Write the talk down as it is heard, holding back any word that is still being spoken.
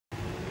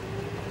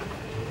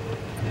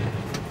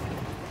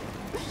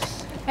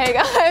Hey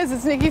guys,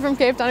 it's Nikki from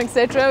Cape Town,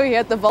 etc. We're here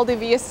at the Val de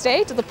Vie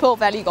Estate at the Paarl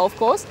Valley Golf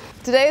Course.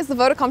 Today is the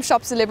Vodacom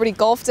Shop Celebrity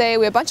Golf Day.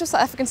 We're a bunch of South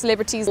African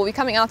celebrities. We'll be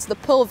coming out to the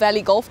Paarl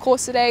Valley Golf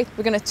Course today.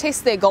 We're going to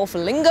test their golf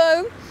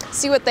lingo,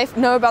 see what they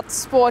know about the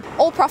sport.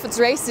 All profits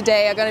raised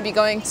today are going to be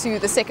going to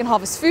the second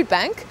Harvest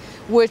Foodbank,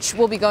 which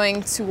will be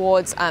going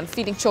towards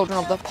feeding children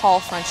of the Paarl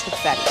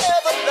Valley.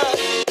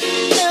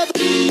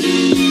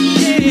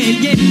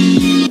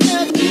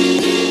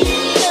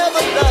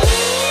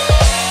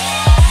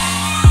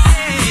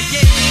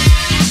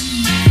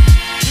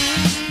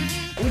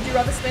 Would you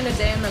rather spend a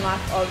day in the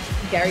life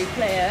of Gary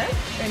Player,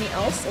 Ernie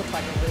Els, or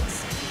Tiger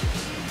Woods?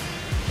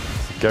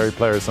 Gary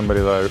Player is somebody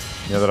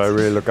that I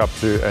really look up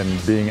to,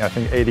 and being I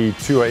think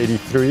 82 or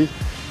 83,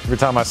 every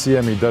time I see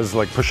him he does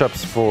like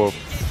push-ups for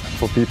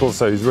people,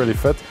 so he's really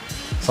fit.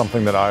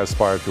 Something that I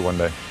aspire to one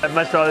day. I'd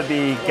much rather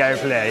be Gary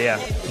Player, yeah.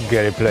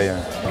 Gary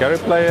Player. Gary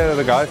Player,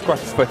 the guy's quite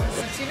fit.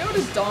 Do you know what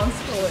a dance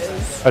floor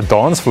is? A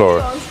dance floor?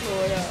 Dance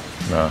floor, yeah.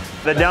 No.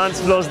 The dance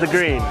floor's the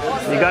green.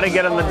 You gotta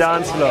get on the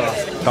dance floor.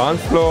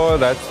 Dance floor,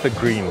 that's the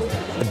green.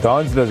 The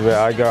dance floor is where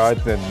I go out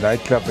to the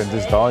nightclub and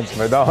just dance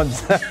my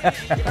dance.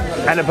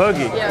 And a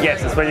bogey? Yeah.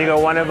 Yes, it's when you go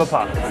 1 over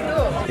par.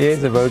 Yes,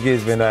 the bogey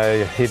is when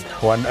I hit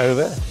 1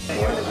 over.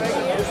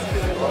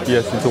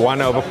 Yes, it's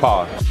 1 over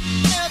par.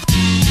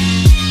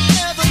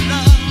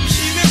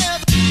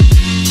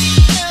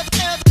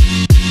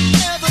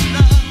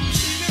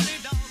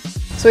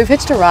 So we've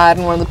hitched a ride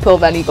in one of the Paarl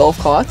Valley golf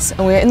carts,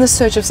 and we're in the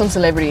search of some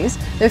celebrities.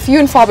 They're few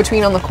and far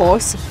between on the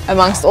course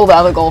amongst all the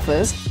other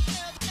golfers.